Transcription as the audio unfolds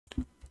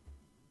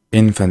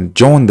Infant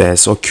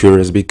jaundice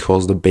occurs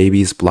because the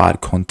baby's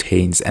blood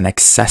contains an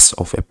excess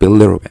of a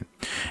bilirubin,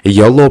 a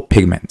yellow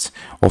pigment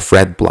of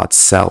red blood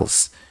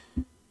cells.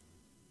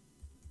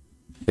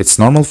 It's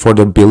normal for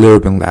the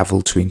bilirubin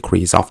level to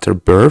increase after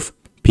birth,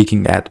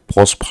 peaking at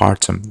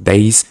postpartum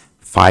days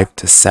 5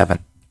 to 7.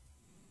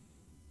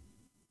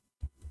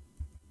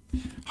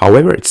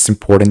 However, it's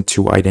important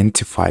to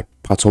identify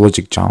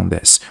pathologic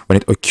jaundice when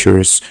it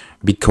occurs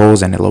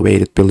because an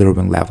elevated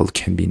bilirubin level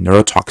can be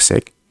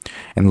neurotoxic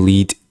and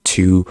lead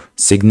to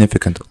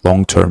significant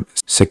long-term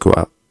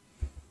sequelae.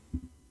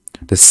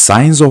 The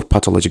signs of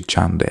pathologic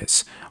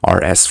jaundice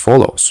are as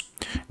follows.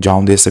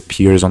 Jaundice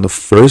appears on the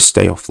first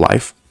day of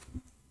life.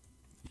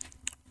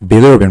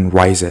 Bilirubin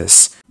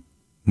rises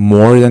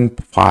more than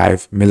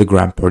 5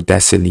 mg per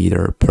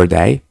deciliter per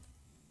day.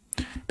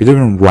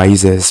 Bilirubin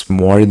rises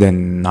more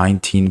than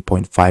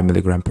 19.5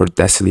 mg per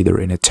deciliter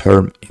in a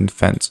term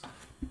infant.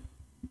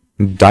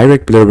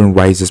 Direct bilirubin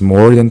rises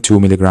more than 2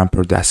 mg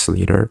per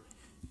deciliter.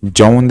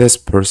 Jaundice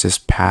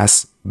persists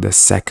past the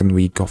second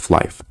week of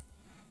life.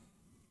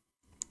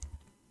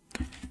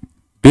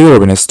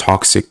 Bilirubin is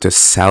toxic to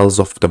cells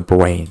of the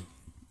brain.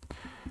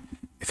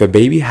 If a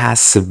baby has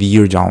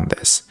severe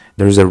jaundice,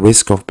 there is a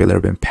risk of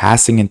bilirubin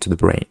passing into the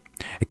brain,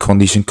 a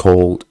condition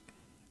called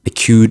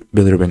acute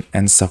bilirubin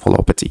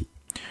encephalopathy.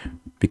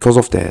 Because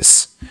of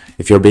this,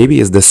 if your baby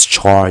is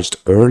discharged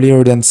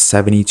earlier than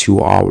 72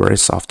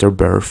 hours after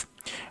birth,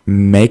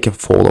 make a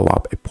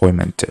follow-up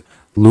appointment to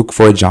look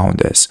for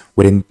jaundice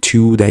within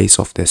 2 days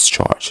of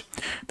discharge.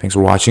 Thanks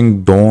for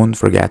watching. Don't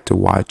forget to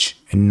watch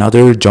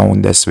another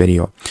jaundice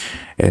video,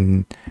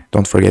 and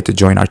don't forget to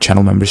join our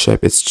channel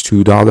membership. It's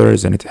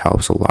 $2 and it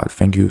helps a lot.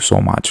 Thank you so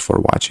much for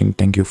watching.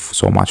 Thank you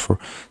so much for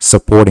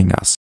supporting us.